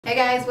Hey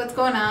guys, what's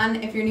going on?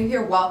 If you're new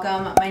here,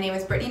 welcome. My name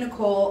is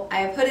BrittanyNichole. I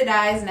have hooded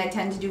eyes and I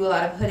tend to do a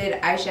lot of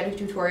hooded eyeshadow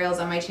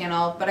tutorials on my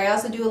channel, but I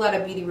also do a lot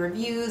of beauty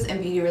reviews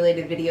and beauty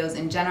related videos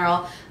in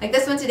general. Like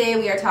this one today,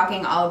 we are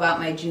talking all about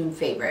my June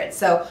favorites.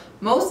 So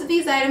most of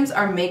these items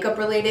are makeup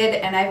related,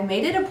 and I've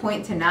made it a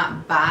point to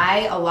not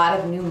buy a lot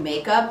of new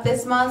makeup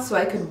this month so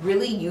I could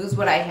really use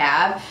what I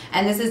have,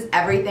 and this is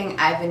everything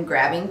I've been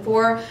grabbing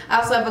for.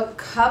 I also have a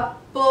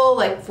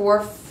couple,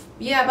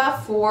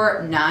 about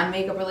four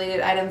non-makeup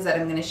related items that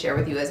I'm going to share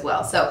with you as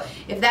well. So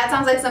if that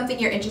sounds like something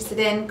you're interested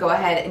in, go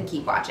ahead and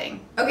keep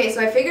watching. Okay,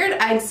 so I figured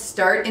I'd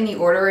start in the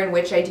order in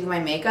which I do my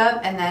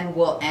makeup, and then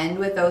we'll end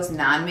with those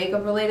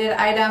non-makeup related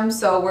items.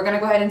 So we're going to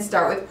go ahead and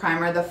start with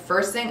primer. The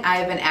first thing I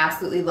have been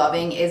absolutely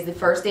loving is the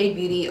First Aid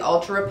Beauty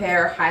Ultra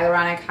Repair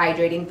Hyaluronic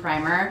Hydrating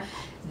Primer.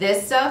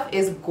 This stuff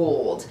is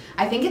gold.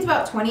 I think it's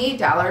about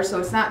 $28, so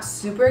it's not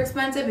super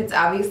expensive. It's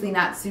obviously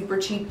not super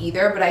cheap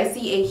either, but I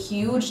see a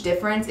huge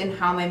difference in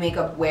how my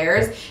makeup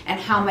wears and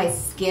how my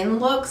skin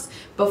looks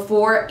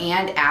before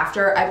and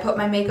after I put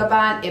my makeup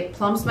on. It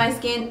plumps my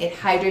skin, it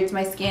hydrates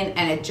my skin,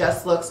 and it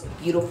just looks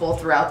beautiful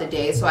throughout the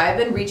day. So I've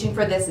been reaching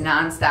for this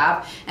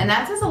nonstop, and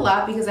that says a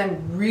lot because I'm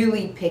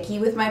really picky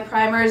with my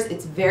primers.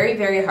 It's very,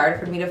 very hard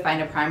for me to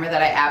find a primer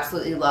that I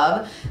absolutely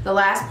love. The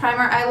last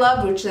primer I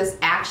loved, which this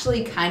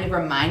actually kind of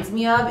reminds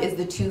me of, is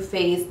the Too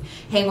Faced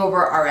Hangover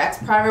RX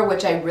primer,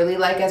 which I really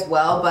like as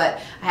well, but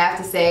I have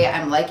to say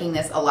I'm liking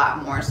this a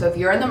lot more. So if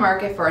you're in the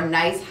market for a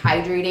nice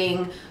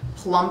hydrating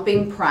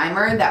plumping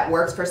primer that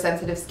works for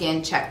sensitive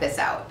skin, check this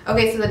out.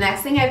 Okay, so the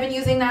next thing I've been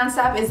using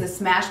nonstop is the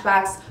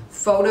Smashbox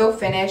Photo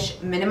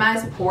Finish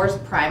Minimize Pores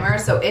Primer.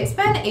 So it's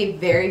been a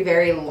very,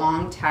 very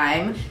long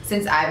time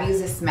since I've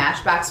used a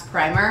Smashbox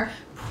primer.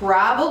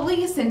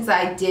 Probably since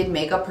I did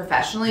makeup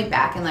professionally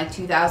back in like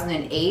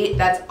 2008.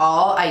 That's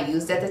all I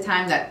used at the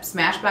time. That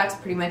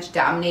Smashbox pretty much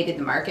dominated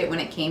the market when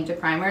it came to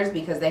primers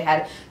because they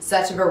had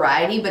such a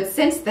variety. But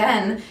since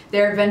then,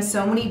 there have been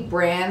so many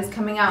brands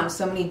coming out and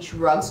so many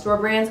drugstore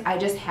brands, I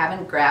just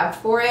haven't grabbed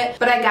for it.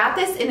 But I got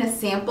this in a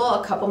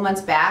sample a couple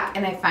months back,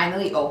 and I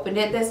finally opened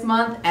it this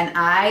month, and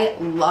I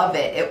love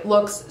it. It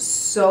looks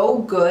so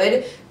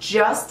good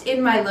just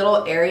in my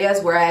little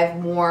areas where I have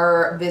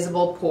more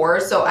visible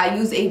pores. So I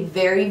use a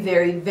very,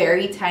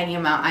 very tiny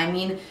amount. I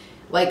mean,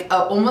 like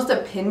almost a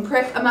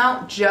pinprick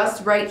amount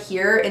just right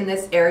here in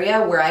this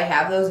area where I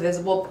have those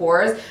visible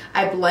pores.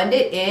 I blend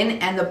it in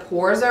and the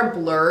pores are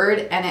blurred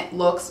and it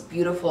looks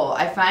beautiful.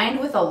 I find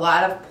with a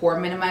lot of pore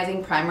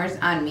minimizing primers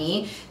on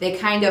me, they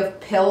kind of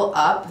pill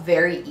up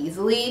very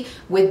easily.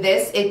 With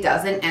this, it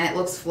doesn't, and it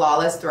looks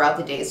flawless throughout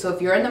the day. So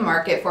if you're in the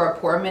market for a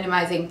pore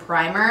minimizing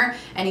primer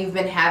and you've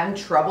been having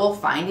trouble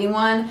finding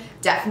one,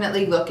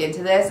 definitely look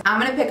into this. I'm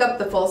gonna pick up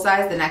the full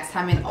size the next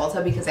time in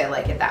Ulta because I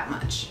like it that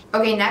much.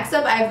 Okay, next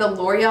up I have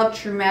the Loreal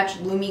True Match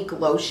Lumi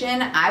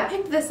Glotion. I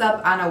picked this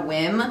up on a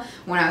whim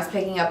when I was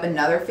picking up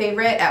another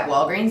favorite at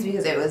Walgreens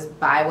because it was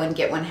buy one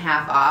get one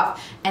half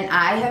off, and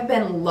I have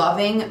been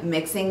loving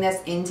mixing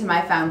this into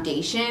my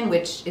foundation,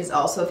 which is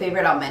also a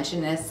favorite I'll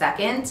mention in a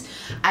second.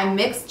 I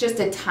mixed just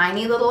a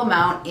tiny little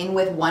amount in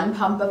with one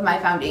pump of my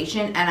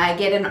foundation and I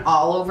get an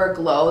all over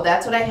glow.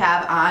 That's what I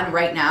have on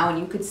right now, and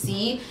you could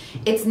see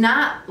it's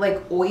not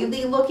like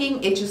oily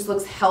looking, it just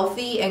looks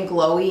healthy and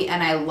glowy,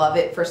 and I love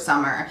it for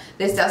summer.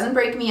 This doesn't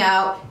break me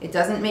out, it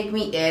doesn't make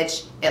me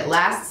itch, it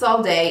lasts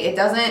all day, it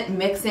doesn't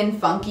mix in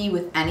funky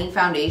with any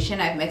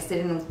foundation. I've mixed it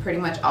in with pretty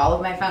much all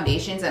of my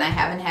foundations and I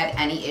haven't had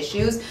any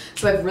issues,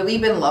 so I've really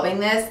been loving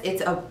this.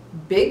 It's a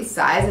big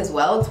size as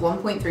well. It's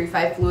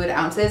 1.35 fluid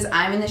ounces.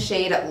 I'm in the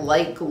shade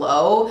Light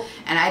Glow,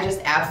 and I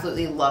just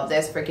absolutely love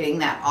this for getting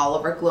that all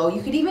over glow.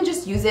 You could even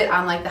just use it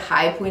on like the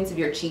high points of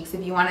your cheeks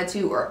if you wanted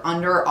to, or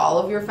under all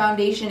of your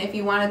foundation if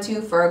you wanted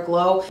to for a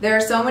glow. There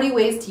are so many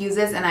ways to use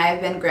this, and I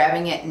have been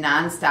grabbing it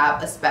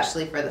non-stop,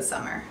 especially for the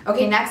summer.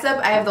 Okay, next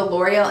up I have the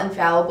L'Oreal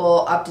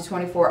Infallible Up to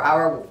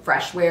 24-Hour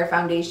Fresh Wear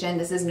Foundation.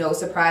 This is no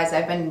surprise.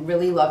 I've been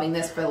really loving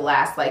this for the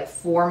last like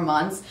 4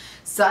 months.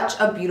 Such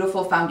a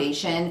beautiful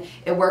foundation.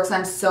 It works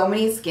on so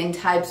many skin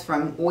types,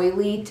 from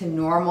oily to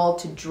normal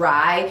to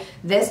dry.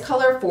 This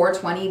color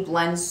 420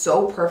 blends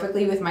so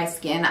perfectly with my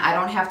skin. I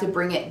don't have to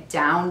bring it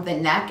down the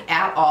neck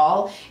at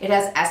all. It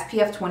has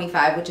SPF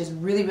 25, which is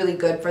really, really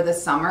good for the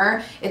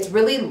summer. It's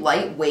really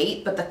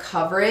lightweight, but the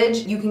coverage,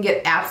 you can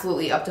get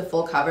absolutely up to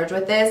full coverage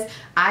with this.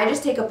 I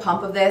just take a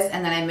pump of this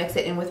and then I mix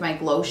it in with my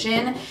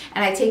Glotion,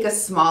 and I take a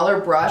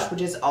smaller brush,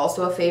 which is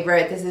also a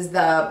favorite. This is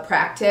the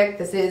Practic.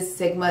 This is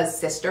Sigma's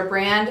sister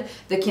brand,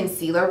 the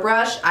concealer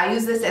brush. I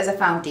use this as a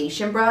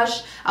foundation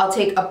brush. I'll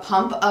take a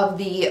pump of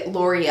the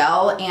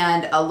L'Oreal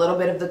and a little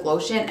bit of the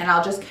Glotion, and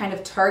I'll just kind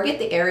of target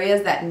the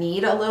areas that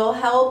need a little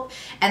help,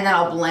 and then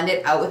I'll blend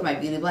it out with my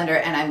beauty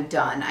blender and I'm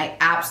done. I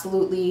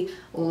absolutely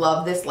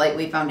love this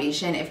lightweight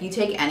foundation. If you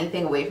take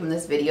anything away from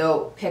this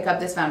video, pick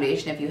up this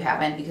foundation if you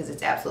haven't, because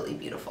it's absolutely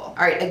beautiful. All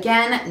right,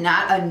 again,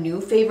 not a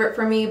new favorite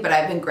for me, but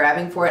I've been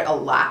grabbing for it a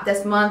lot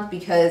this month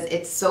because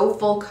it's so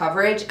full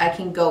coverage. I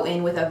can go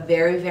in with a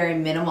very, very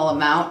minimal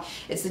amount.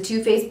 It's the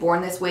Too Faced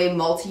Born This Way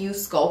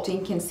multi-use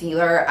sculpting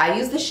concealer. I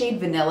use the shade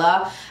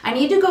Vanilla. I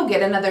need to go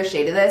get another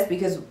shade of this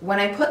because when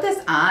I put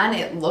this on,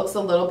 it looks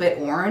a little bit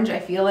orange. I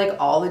feel like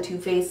all the Too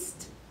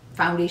Faced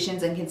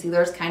foundations and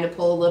concealers kind of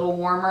pull a little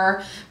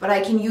warmer, but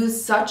I can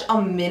use such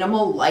a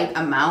minimal light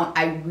amount.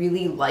 I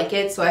really like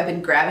it, so I've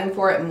been grabbing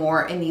for it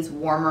more in these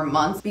warmer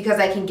months because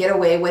I can get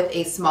away with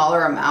a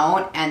smaller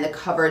amount and the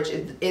coverage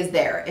is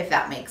there, if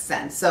that makes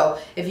sense. So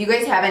if you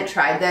guys haven't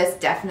tried this,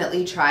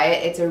 definitely try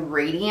it. It's a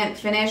radiant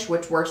finish,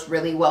 which works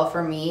really well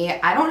for me.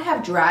 I don't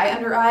have dry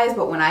under eyes,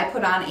 but when I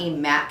put on a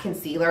matte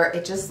concealer,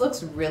 it just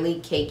looks really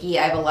cakey.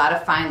 I have a lot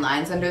of fine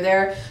lines under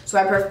there, so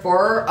I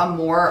prefer a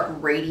more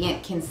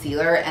radiant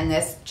concealer, and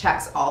this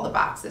checks all the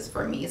boxes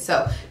for me.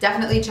 So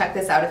definitely check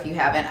this out if you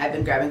haven't. I've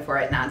been grabbing for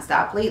it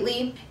nonstop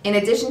lately. In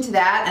addition to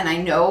that, and I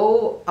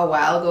know a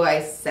while ago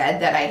I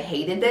said that I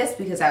hated this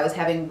because I was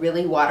having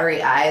really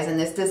watery eyes, and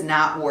this does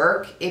not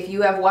work if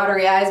you have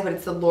watery eyes, but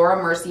it's the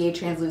Laura Mercier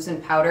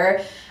translucent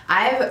powder.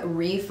 I've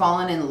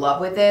re-fallen in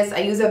love with this. I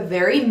use a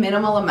very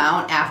minimal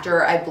amount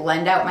after I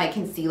blend out my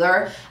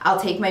concealer. I'll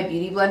take my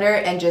beauty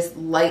blender and just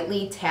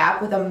lightly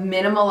tap with a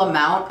minimal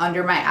amount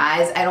under my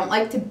eyes. I don't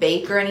like to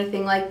bake or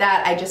anything like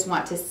that. I just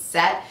want to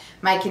set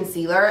my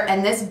concealer,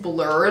 and this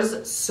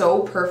blurs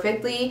so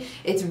perfectly.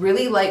 It's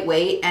really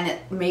lightweight and it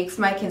makes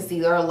my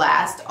concealer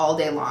last all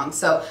day long.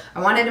 So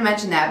I wanted to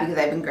mention that because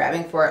I've been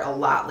grabbing for it a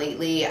lot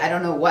lately. I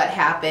don't know what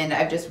happened.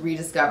 I've just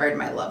rediscovered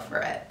my love for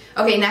it.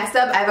 Okay, next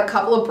up, I have a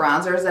couple of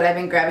bronzers that I've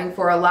been grabbing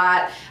for a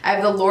lot. I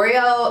have the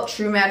L'Oreal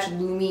True Match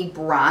Lumi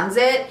Bronze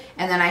It,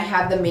 and then I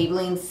have the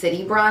Maybelline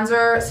City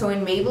Bronzer. So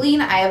in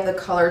Maybelline, I have the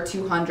color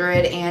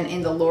 200, and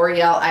in the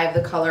L'Oreal, I have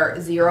the color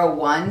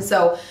 01.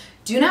 So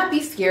do not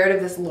be scared of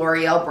this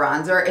L'Oreal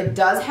bronzer. It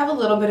does have a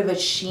little bit of a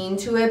sheen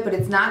to it, but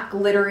it's not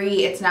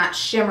glittery, it's not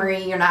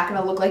shimmery. You're not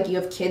gonna look like you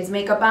have kids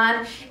makeup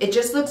on. It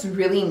just looks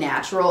really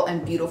natural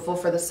and beautiful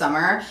for the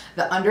summer.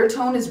 The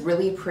undertone is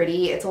really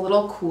pretty. It's a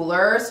little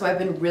cooler, so I've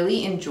been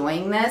really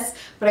enjoying this,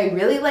 but I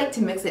really like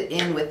to mix it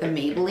in with the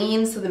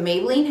Maybelline. So the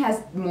Maybelline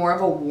has more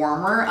of a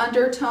warmer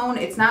undertone.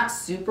 It's not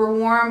super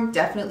warm,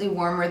 definitely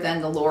warmer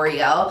than the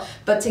L'Oreal,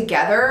 but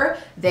together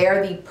they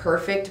are the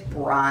perfect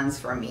bronze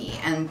for me.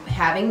 And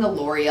having the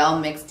L'Oreal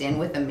mixed in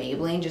with the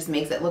Maybelline just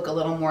makes it look a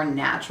little more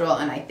natural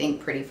and I think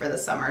pretty for the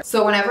summer.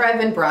 So whenever I've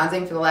been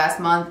bronzing for the last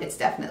month, it's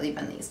definitely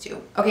been these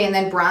two. Okay, and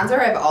then bronzer,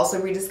 I've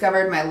also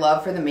rediscovered my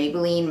love for the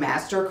Maybelline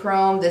Master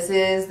Chrome. This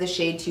is the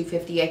shade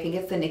 250. I think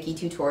it's the Nikki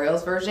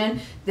Tutorials version.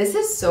 This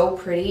is so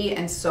pretty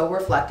and so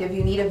reflective.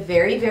 You need a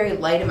very, very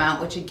light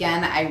amount, which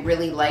again, I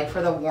really like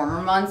for the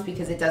warmer months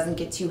because it doesn't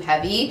get too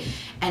heavy.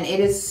 And it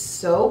is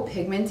so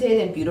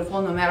pigmented and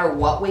beautiful. No matter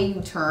what way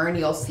you turn,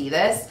 you'll see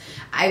this.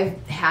 I've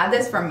had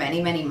this for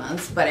many, many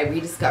months, but I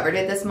rediscovered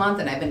it this month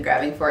and I've been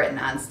grabbing for it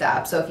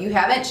nonstop. So if you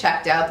haven't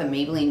checked out the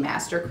Maybelline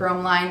Master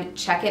Chrome line,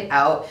 check it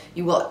out.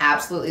 You will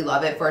absolutely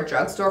love it. For a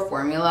drugstore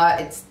formula,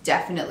 it's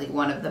definitely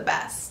one of the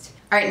best.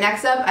 All right,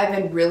 next up, I've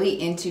been really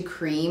into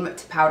cream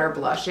to powder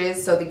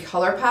blushes. So the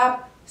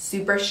ColourPop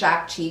Super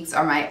Shock Cheeks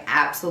are my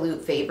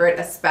absolute favorite,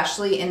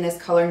 especially in this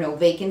color No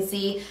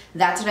Vacancy.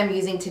 That's what I'm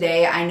using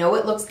today. I know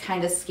it looks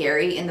kind of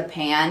scary in the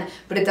pan,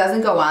 but it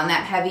doesn't go on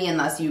that heavy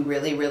unless you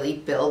really, really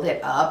build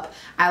it up.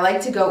 I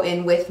like to go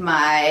in with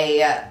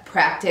my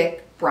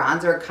Practic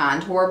Bronzer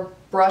Contour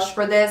brush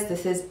for this.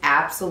 This is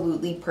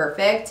absolutely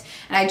perfect.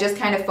 And I just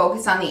kind of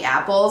focus on the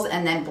apples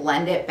and then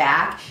blend it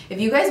back.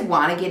 If you guys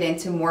want to get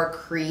into more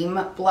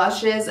cream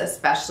blushes,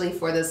 especially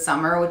for the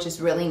summer, which is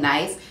really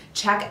nice,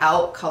 check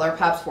out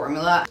ColourPop's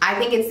formula. I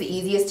think it's the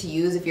easiest to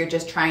use if you're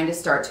just trying to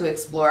start to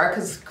explore,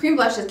 because cream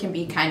blushes can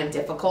be kind of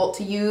difficult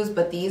to use,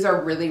 but these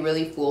are really,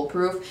 really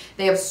foolproof.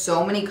 They have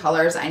so many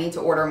colors. I need to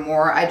order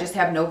more. I just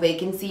have No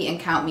Vacancy and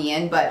Count Me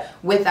In, but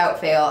without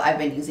fail, I've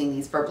been using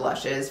these for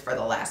blushes for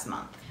the last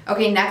month.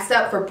 Okay, next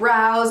up for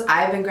brows,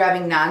 I've been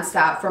grabbing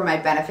nonstop for my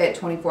Benefit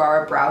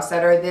 24-Hour Brow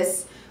Setter.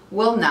 This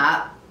will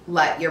not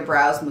let your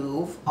brows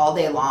move all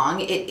day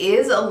long. It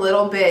is a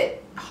little bit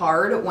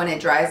hard when it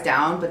dries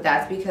down, but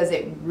that's because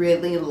it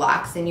really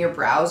locks in your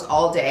brows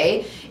all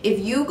day. If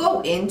you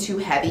go in too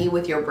heavy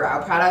with your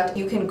brow product,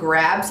 you can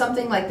grab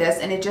something like this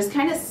and it just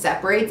kind of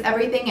separates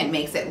everything and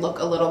makes it look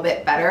a little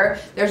bit better.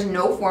 There's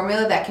no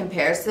formula that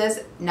compares to this,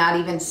 not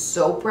even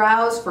soap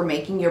brows, for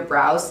making your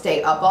brows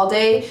stay up all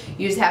day.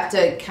 You just have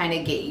to kind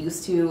of get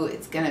used to,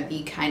 it's gonna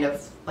be kind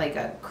of like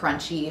a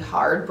crunchy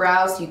hard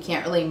brow, so you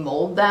can't really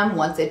mold them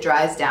once it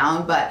dries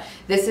down, but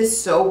this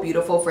is so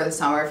beautiful for the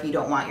summer if you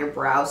don't want your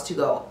brows to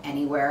go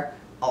anywhere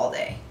all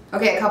day.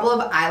 Okay, a couple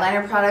of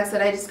eyeliner products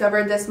that I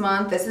discovered this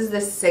month. This is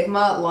the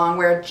Sigma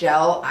Longwear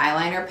Gel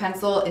Eyeliner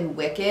Pencil in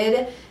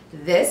Wicked.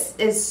 This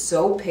is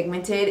so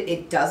pigmented,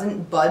 it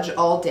doesn't budge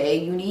all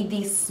day. You need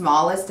the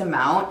smallest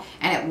amount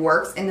and it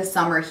works in the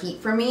summer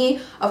heat for me.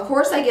 Of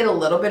course, I get a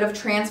little bit of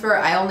transfer.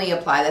 I only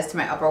apply this to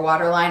my upper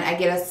waterline. I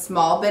get a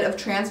small bit of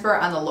transfer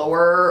on the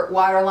lower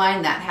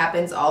waterline. That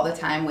happens all the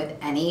time with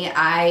any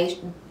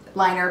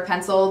eyeliner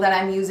pencil that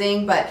I'm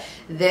using, but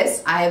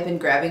this I have been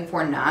grabbing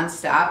for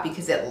nonstop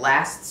because it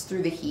lasts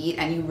through the heat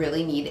and you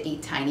really need a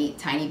tiny,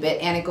 tiny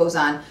bit, and it goes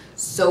on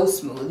so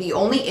smooth. The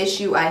only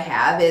issue I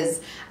have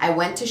is I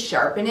went to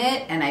sharpen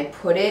it and I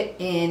put it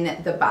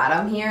in the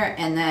bottom here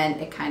and then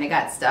it kind of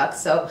got stuck.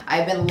 So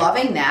I've been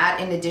loving that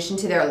in addition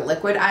to their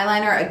liquid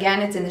eyeliner.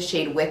 Again, it's in the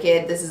shade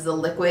Wicked. This is the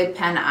liquid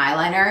pen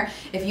eyeliner.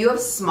 If you have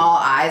small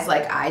eyes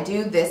like I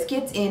do, this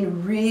gets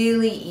in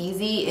really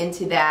easy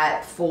into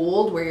that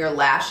fold where your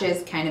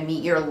lashes kind of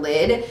meet your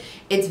lid.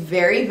 It's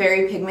very,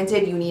 very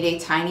pigmented. You need a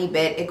tiny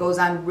bit. It goes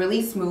on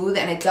really smooth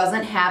and it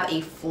doesn't have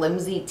a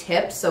flimsy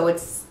tip, so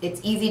it's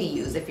easy to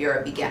use if you're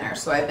a beginner.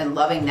 So I've been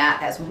loving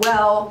that as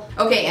well.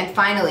 Okay, and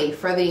finally,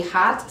 for the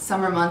hot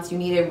summer months, you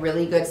need a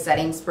really good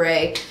setting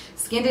spray.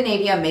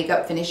 Scandinavia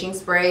Makeup Finishing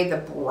Spray, the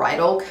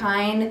bridal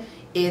kind,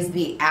 is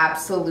the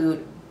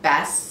absolute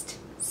best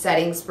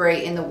setting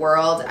spray in the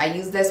world. I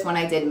used this when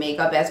I did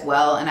makeup as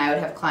well, and I would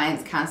have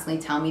clients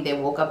constantly tell me they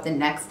woke up the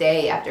next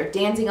day after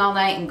dancing all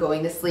night and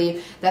going to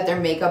sleep that their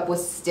makeup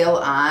was still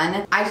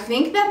on. I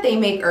think that they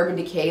make Urban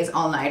Decay's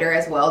all-nighter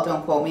as well.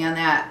 Don't quote me on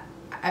that.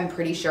 I'm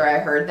pretty sure I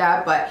heard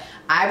that, but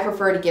I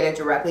prefer to get it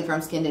directly from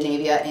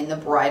Scandinavia in the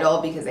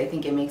bridal because I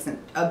think it makes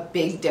a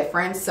big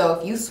difference. So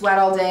if you sweat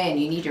all day and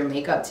you need your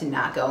makeup to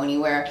not go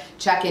anywhere,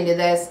 check into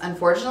this.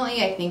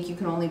 Unfortunately, I think you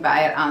can only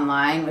buy it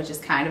online, which is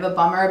kind of a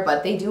bummer,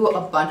 but they do a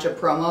bunch of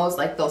promos.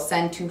 Like they'll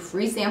send 2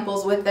 free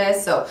samples with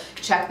this. So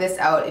check this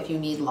out if you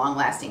need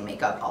long-lasting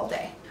makeup all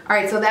day. All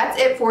right, so that's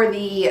it for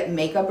the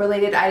makeup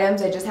related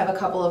items. I just have a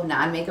couple of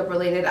non-makeup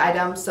related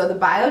items. So the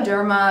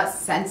Bioderma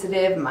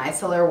Sensitive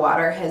Micellar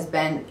Water has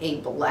been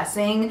a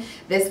blessing.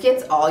 This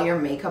gets all your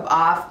makeup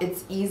off.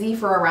 It's easy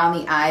for around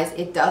the eyes.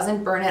 It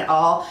doesn't burn at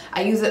all.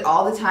 I use it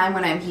all the time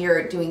when I'm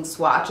here doing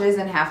swatches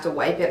and have to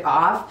wipe it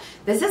off.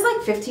 This is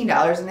like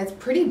 $15 and it's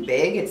pretty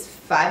big. It's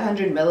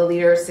 500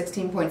 milliliters,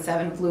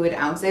 16.7 fluid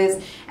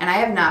ounces. And I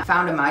have not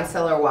found a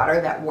micellar water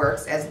that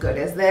works as good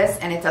as this.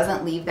 And it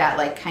doesn't leave that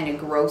like kind of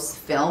gross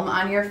film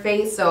on your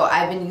face. So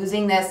I've been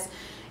using this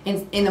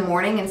in the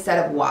morning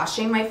instead of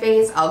washing my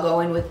face. I'll go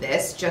in with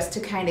this just to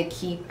kind of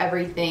keep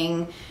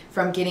everything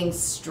from getting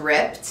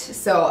stripped.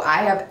 So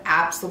I have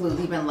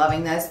absolutely been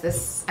loving this.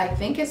 This I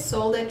think is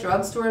sold at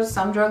drugstores,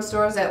 some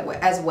drugstores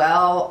as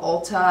well,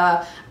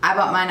 Ulta. I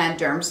bought mine on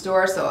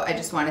DermStore, so I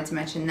just wanted to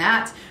mention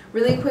that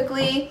really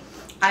quickly.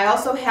 I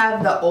also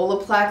have the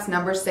Olaplex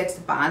No. 6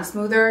 Bond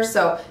Smoother.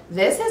 So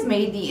this has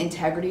made the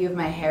integrity of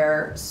my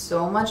hair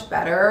so much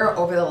better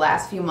over the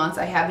last few months.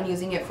 I have been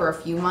using it for a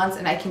few months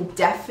and I can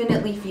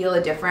definitely feel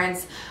a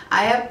difference.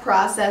 I have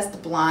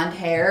processed blonde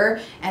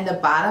hair and the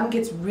bottom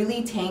gets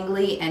really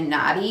tangly and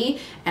knotty,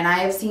 and I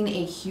have seen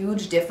a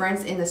huge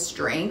difference in the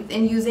strength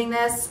in using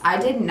this. I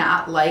did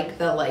not like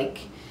the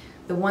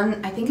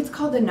one, I think it's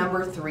called the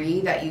No. 3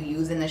 that you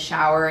use in the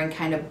shower and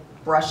kind of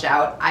brush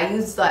out. I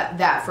used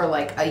that for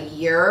like a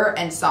year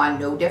and saw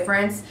no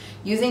difference.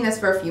 Using this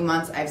for a few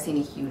months, I've seen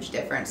a huge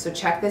difference. So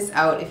check this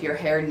out if your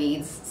hair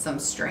needs some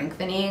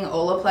strengthening.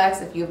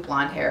 Olaplex, if you have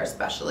blonde hair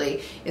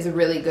especially, is a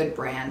really good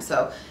brand.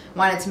 So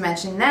wanted to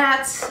mention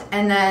that.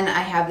 And then I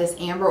have this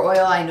amber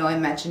oil. I know I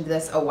mentioned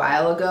this a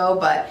while ago,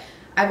 but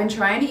I've been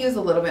trying to use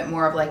a little bit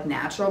more of like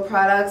natural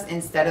products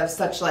instead of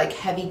such like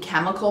heavy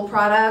chemical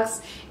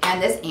products.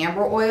 And this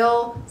amber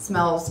oil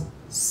smells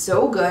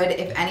so good.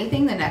 If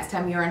anything, the next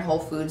time you're in Whole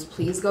Foods,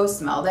 please go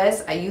smell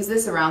this. I use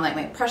this around like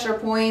my pressure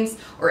points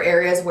or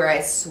areas where I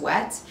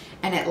sweat,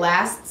 and it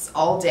lasts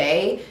all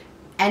day.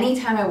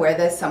 Anytime I wear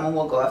this, someone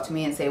will go up to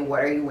me and say,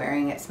 "What are you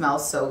wearing? It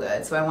smells so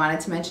good." So I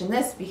wanted to mention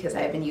this because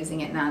I've been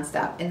using it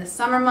nonstop in the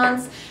summer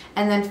months.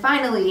 And then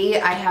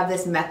finally, I have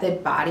this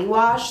Method body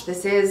wash.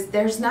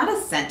 There's not a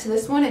scent to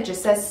this one. It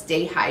just says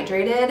stay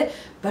hydrated,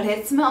 but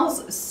it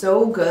smells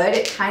so good.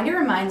 It kind of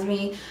reminds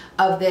me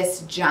of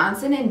this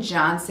Johnson &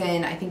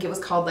 Johnson, I think it was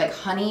called like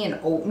honey and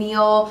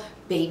oatmeal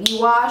baby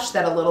wash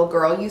that a little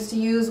girl used to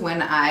use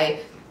when I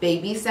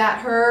babysat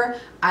her.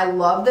 I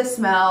love the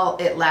smell.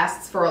 It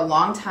lasts for a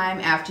long time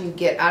after you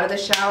get out of the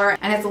shower,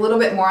 and it's a little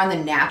bit more on the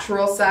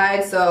natural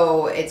side,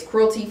 so it's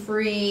cruelty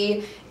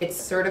free. It's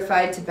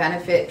certified to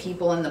benefit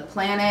people and the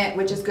planet,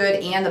 which is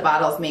good, and the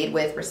bottle's made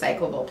with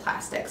recyclable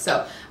plastic.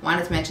 So I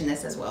wanted to mention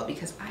this as well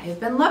because I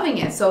have been loving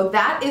it. So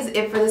that is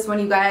it for this one,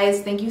 you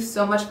guys. Thank you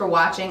so much for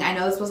watching. I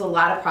know this was a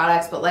lot of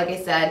products, but like I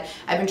said,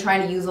 I've been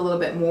trying to use a little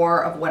bit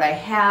more of what I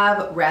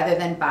have rather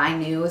than buy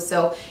new.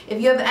 So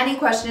if you have any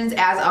questions,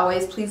 as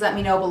always, please let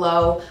me know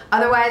below.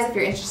 Otherwise, if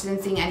you're interested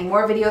in seeing any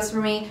more videos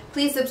from me,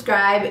 please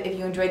subscribe. If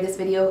you enjoyed this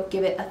video,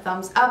 give it a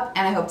thumbs up,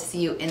 and I hope to see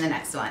you in the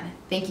next one.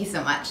 Thank you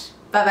so much.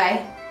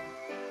 Bye-bye.